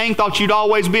anything, thought you'd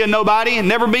always be a nobody and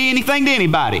never be anything to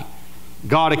anybody.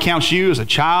 God accounts you as a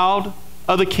child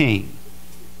of the King.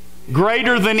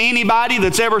 Greater than anybody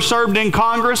that's ever served in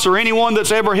Congress or anyone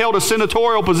that's ever held a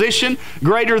senatorial position,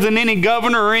 greater than any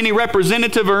governor or any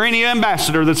representative or any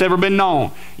ambassador that's ever been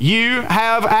known. You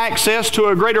have access to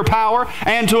a greater power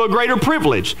and to a greater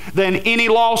privilege than any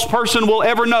lost person will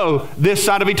ever know this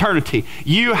side of eternity.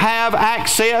 You have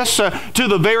access to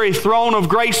the very throne of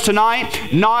grace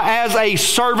tonight, not as a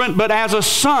servant, but as a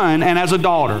son and as a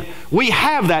daughter. We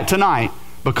have that tonight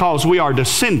because we are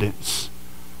descendants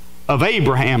of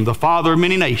Abraham, the father of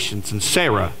many nations, and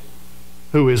Sarah,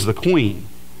 who is the queen.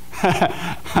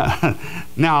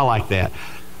 Now I like that.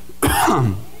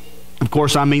 Of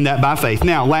course, I mean that by faith.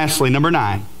 Now, lastly, number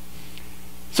 9.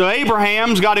 So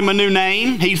Abraham's got him a new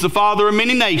name. He's the father of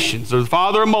many nations, or the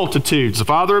father of multitudes, the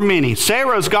father of many.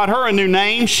 Sarah's got her a new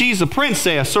name. She's a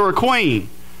princess or a queen.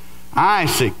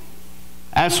 Isaac,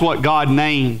 that's what God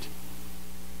named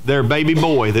their baby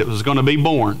boy that was going to be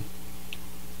born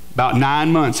about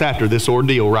 9 months after this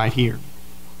ordeal right here.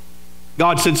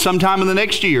 God said sometime in the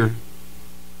next year,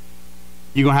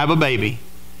 you're going to have a baby.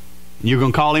 And you're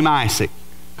going to call him Isaac,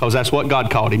 because that's what God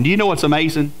called him. Do you know what's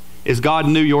amazing? Is God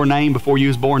knew your name before you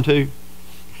was born too.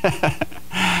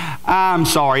 I'm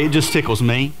sorry, it just tickles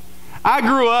me. I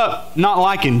grew up not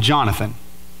liking Jonathan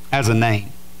as a name.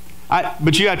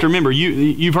 But you have to remember,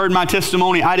 you've heard my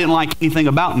testimony. I didn't like anything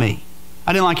about me.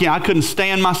 I didn't like, I couldn't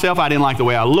stand myself. I didn't like the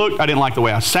way I looked. I didn't like the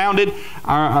way I sounded.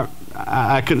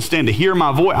 I couldn't stand to hear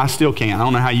my voice. I still can't. I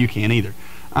don't know how you can either.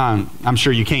 I'm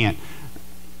sure you can't.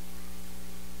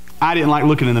 I didn't like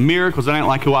looking in the mirror because I didn't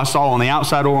like who I saw on the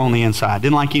outside or on the inside.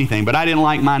 Didn't like anything. But I didn't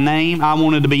like my name. I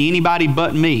wanted to be anybody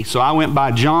but me. So I went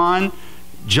by John,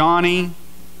 Johnny,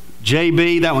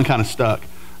 JB. That one kind of stuck.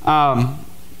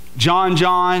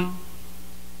 John.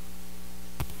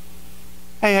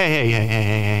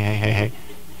 Hey.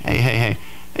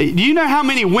 Do you know how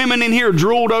many women in here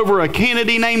drooled over a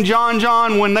Kennedy named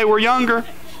John when they were younger?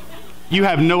 You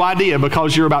have no idea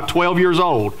because you're about 12 years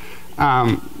old.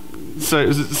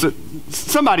 So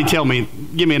somebody tell me,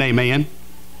 give me an amen.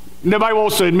 Nobody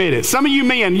wants to admit it. Some of you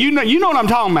men, you know what I'm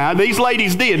talking about. These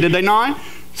ladies did they not?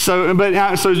 So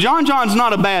John's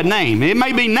not a bad name. It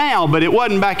may be now, but it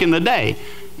wasn't back in the day.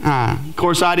 Of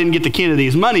course, I didn't get the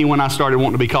Kennedy's money when I started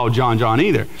wanting to be called John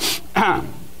either.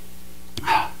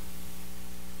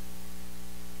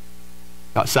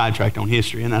 Got sidetracked on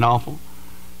history. Isn't that awful?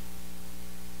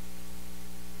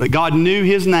 But God knew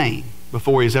his name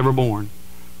before he was ever born.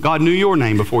 God knew your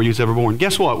name before you was ever born.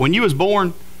 Guess what? When you was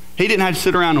born, he didn't have to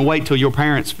sit around and wait till your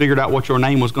parents figured out what your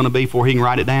name was going to be before he can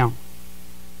write it down.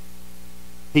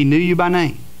 He knew you by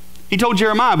name. He told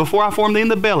Jeremiah, before I formed thee in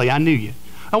the belly, I knew you.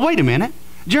 Oh, wait a minute.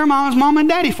 Jeremiah's mom and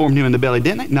daddy formed him in the belly,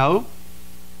 didn't they? No.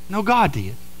 No, God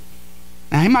did.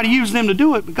 Now, he might have used them to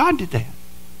do it, but God did that.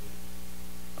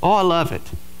 Oh, I love it.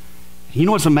 You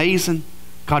know what's amazing?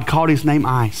 God called his name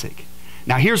Isaac.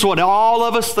 Now, here's what all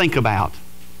of us think about.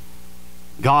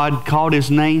 God called his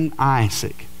name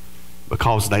Isaac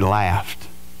because they laughed.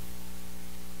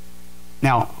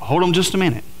 Now, hold on just a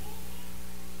minute.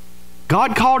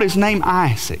 God called his name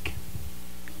Isaac.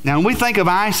 Now, when we think of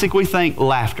Isaac, we think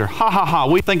laughter. Ha, ha, ha.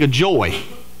 We think of joy.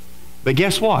 But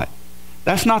guess what?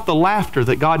 That's not the laughter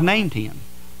that God named him.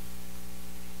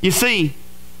 You see,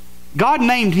 God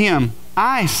named him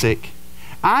Isaac.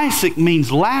 Isaac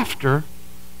means laughter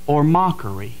or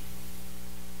mockery.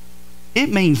 It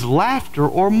means laughter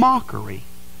or mockery.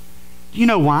 Do you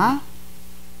know why?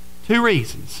 2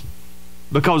 reasons.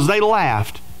 Because they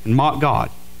laughed and mocked God.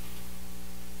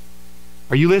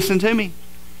 Are you listening to me?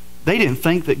 They didn't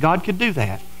think that God could do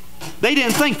that. They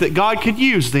didn't think that God could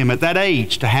use them at that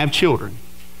age to have children.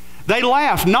 They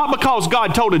laughed not because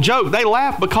God told a joke. They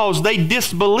laughed because they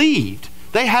disbelieved.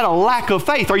 They had a lack of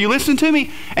faith. Are you listening to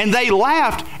me? And they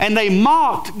laughed and they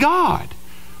mocked God.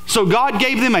 So God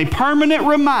gave them a permanent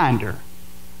reminder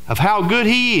of how good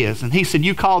he is. And he said,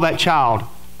 you call that child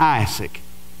Isaac.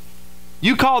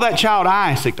 You call that child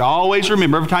Isaac to always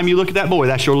remember every time you look at that boy,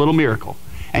 that's your little miracle.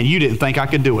 And you didn't think I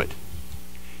could do it.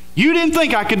 You didn't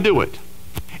think I could do it.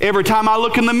 Every time I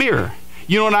look in the mirror,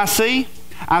 you know what I see?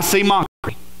 I see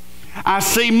mockery. I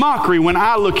see mockery when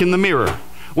I look in the mirror.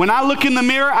 When I look in the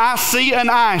mirror, I see an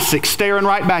Isaac staring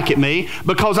right back at me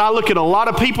because I look at a lot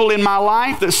of people in my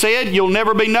life that said, you'll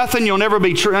never be nothing, you'll never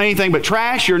be anything but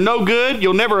trash, you're no good,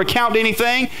 you'll never account to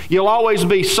anything, you'll always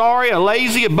be sorry, a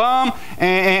lazy, a bum,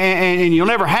 and you'll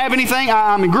never have anything.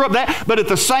 I grew up that. But at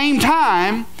the same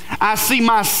time, I see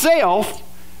myself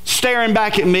staring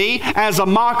back at me as a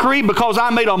mockery because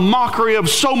I made a mockery of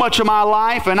so much of my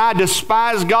life and I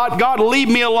despise God. God, leave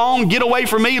me alone. Get away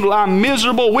from me. I'm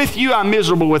miserable with you. I'm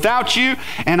miserable without you.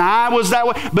 And I was that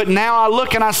way. But now I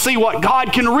look and I see what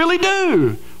God can really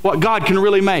do, what God can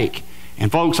really make.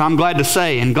 And folks, I'm glad to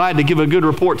say and glad to give a good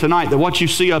report tonight that what you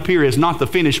see up here is not the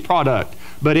finished product,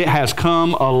 but it has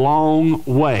come a long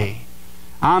way.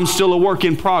 I'm still a work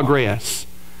in progress.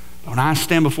 But when I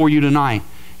stand before you tonight,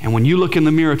 and when you look in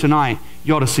the mirror tonight,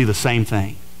 you ought to see the same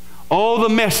thing. All the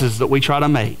messes that we try to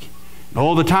make, and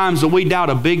all the times that we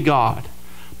doubt a big God,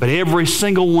 but every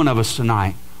single one of us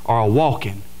tonight are a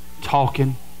walking,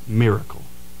 talking miracle.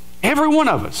 Every one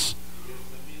of us.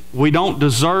 We don't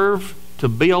deserve to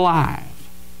be alive.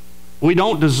 We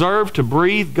don't deserve to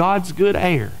breathe God's good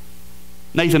air.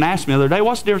 Nathan asked me the other day,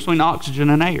 what's the difference between oxygen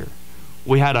and air?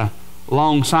 We had a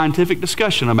long scientific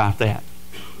discussion about that.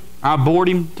 I bored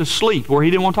him to sleep where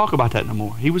he didn't want to talk about that no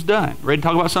more. He was done, ready to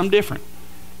talk about something different.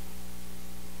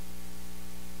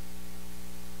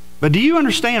 But do you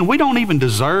understand, we don't even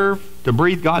deserve to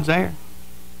breathe God's air.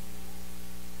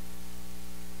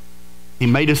 He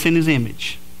made us in his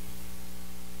image.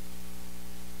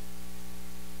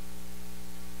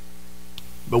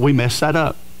 But we messed that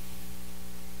up.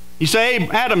 You say, hey,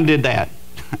 Adam did that.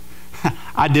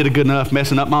 I did a good enough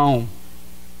messing up my own.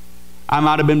 I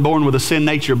might have been born with a sin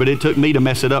nature, but it took me to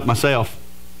mess it up myself.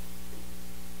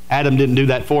 Adam didn't do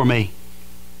that for me.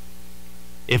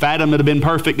 If Adam had been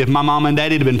perfect, if my mom and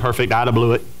daddy had been perfect, I'd have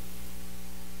blew it.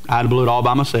 I'd have blew it all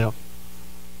by myself.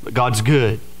 But God's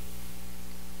good.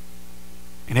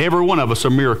 And every one of us are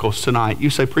miracles tonight. You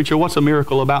say, preacher, what's a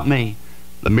miracle about me?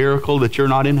 The miracle that you're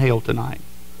not in hell tonight.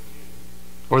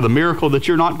 Or the miracle that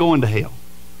you're not going to hell.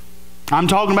 I'm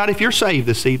talking about if you're saved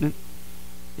this evening.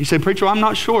 You say, preacher, I'm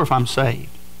not sure if I'm saved.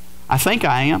 I think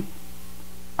I am.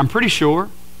 I'm pretty sure.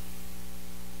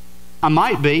 I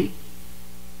might be.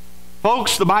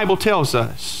 Folks, the Bible tells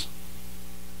us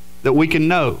that we can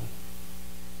know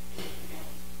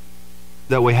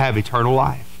that we have eternal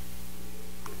life.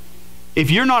 If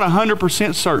you're not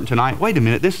 100% certain tonight, wait a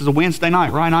minute, this is a Wednesday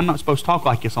night, right? I'm not supposed to talk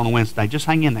like this on a Wednesday. Just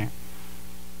hang in there.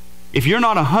 If you're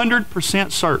not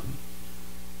 100% certain,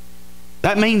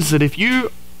 that means that if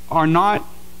you are not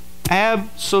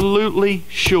Absolutely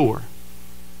sure.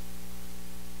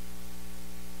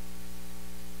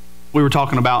 We were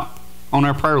talking about on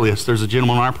our prayer list, there's a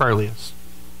gentleman on our prayer list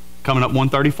coming up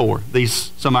 134.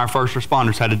 Some of our first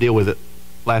responders had to deal with it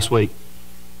last week.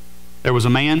 There was a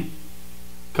man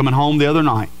coming home the other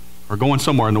night, or going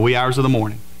somewhere in the wee hours of the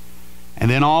morning,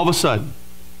 and then all of a sudden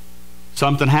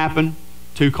something happened.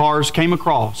 2 cars came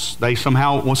across.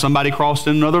 Somebody crossed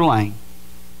in another lane.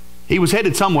 He was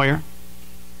headed somewhere,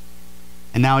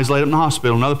 and now he's laid up in the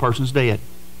hospital. Another person's dead.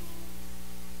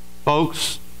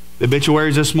 Folks, the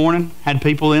obituaries this morning had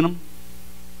people in them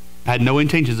had no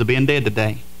intentions of being dead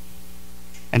today.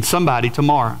 And somebody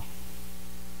tomorrow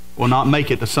will not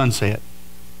make it to sunset.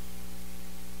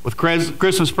 With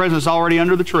Christmas presents already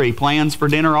under the tree, plans for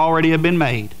dinner already have been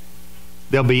made,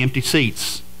 there'll be empty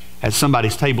seats at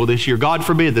somebody's table this year. God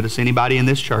forbid that it's anybody in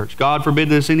this church. God forbid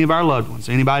that it's any of our loved ones,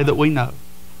 anybody that we know.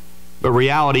 But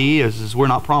reality is we're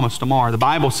not promised tomorrow. The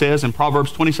Bible says in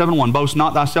Proverbs 27:1, boast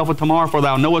not thyself of tomorrow, for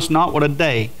thou knowest not what a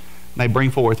day may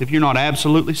bring forth. If you're not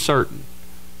absolutely certain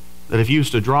that if you was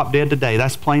to drop dead today,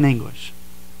 that's plain English,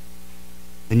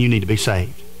 then you need to be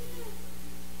saved.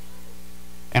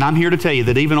 And I'm here to tell you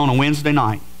that even on a Wednesday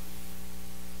night,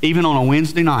 you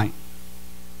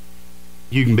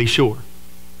can be sure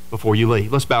before you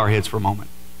leave. Let's bow our heads for a moment.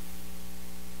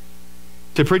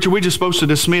 Say, preacher, we're just supposed to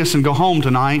dismiss and go home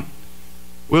tonight.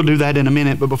 We'll do that in a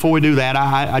minute, but before we do that,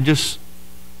 I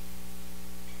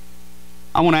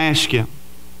want to ask you,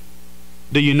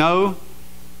 do you know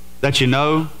that you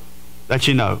know that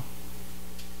you know?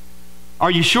 Are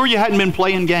you sure you hadn't been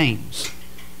playing games?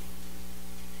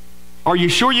 Are you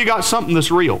sure you got something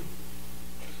that's real?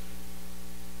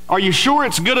 Are you sure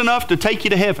it's good enough to take you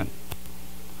to heaven?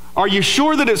 Are you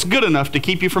sure that it's good enough to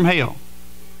keep you from hell?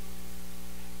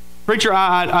 Preacher,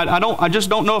 I just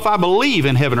don't know if I believe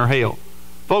in heaven or hell.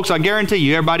 Folks, I guarantee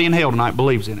you everybody in hell tonight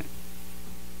believes in it.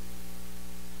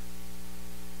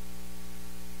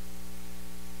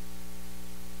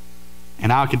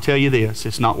 And I can tell you this,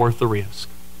 it's not worth the risk.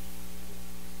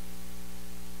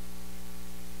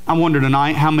 I wonder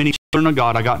tonight how many children of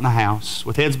God I got in the house.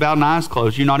 With heads bowed and eyes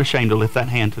closed, you're not ashamed to lift that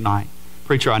hand tonight.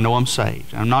 Preacher, I know I'm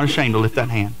saved. I'm not ashamed to lift that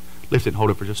hand. Lift it and hold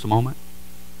it for just a moment.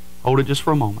 Hold it just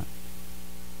for a moment.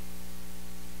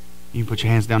 You can put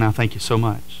your hands down now. Thank you so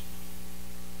much.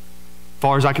 As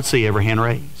far as I could see, every hand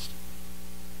raised.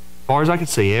 As far as I could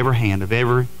see, every hand of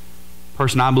every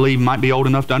person I believe might be old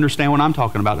enough to understand what I'm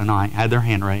talking about tonight had their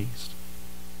hand raised.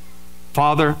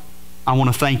 Father, I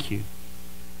want to thank you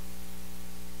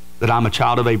that I'm a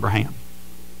child of Abraham.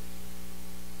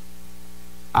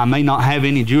 I may not have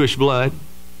any Jewish blood,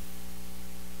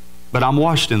 but I'm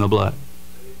washed in the blood.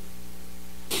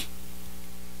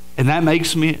 And that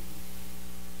makes me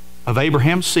of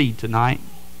Abraham's seed tonight.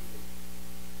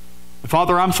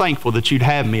 Father, I'm thankful that you'd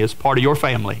have me as part of your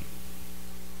family.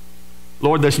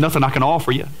 Lord, there's nothing I can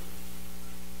offer you.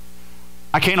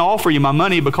 I can't offer you my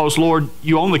money because, Lord,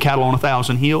 you own the cattle on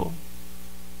 1,000 hills.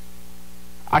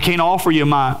 I can't offer you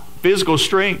my physical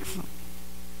strength.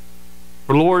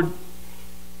 For, Lord,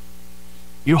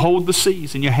 you hold the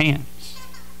seas in your hands.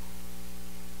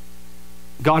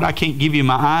 God, I can't give you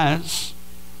my eyes.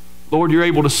 Lord, you're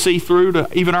able to see through to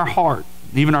even our heart,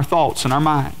 even our thoughts and our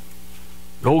mind.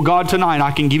 But, oh God, tonight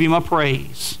I can give you my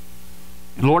praise.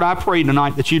 And Lord, I pray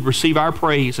tonight that you'd receive our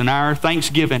praise and our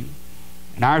thanksgiving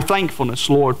and our thankfulness,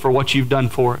 Lord, for what you've done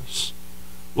for us.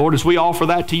 Lord, as we offer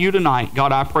that to you tonight,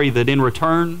 God, I pray that in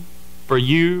return for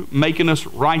you making us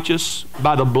righteous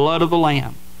by the blood of the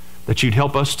Lamb, that you'd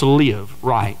help us to live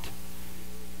right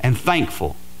and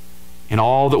thankful in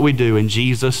all that we do. In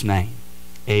Jesus' name,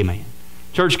 amen.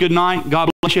 Church, good night. God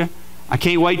bless you. I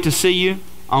can't wait to see you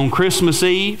on Christmas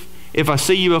Eve. If I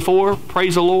see you before,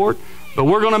 praise the Lord. But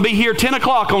we're going to be here 10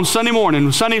 o'clock on Sunday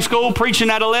morning. Sunday school, preaching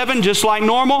at 11, just like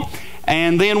normal.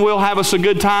 And then we'll have us a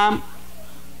good time.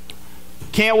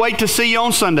 Can't wait to see you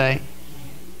on Sunday.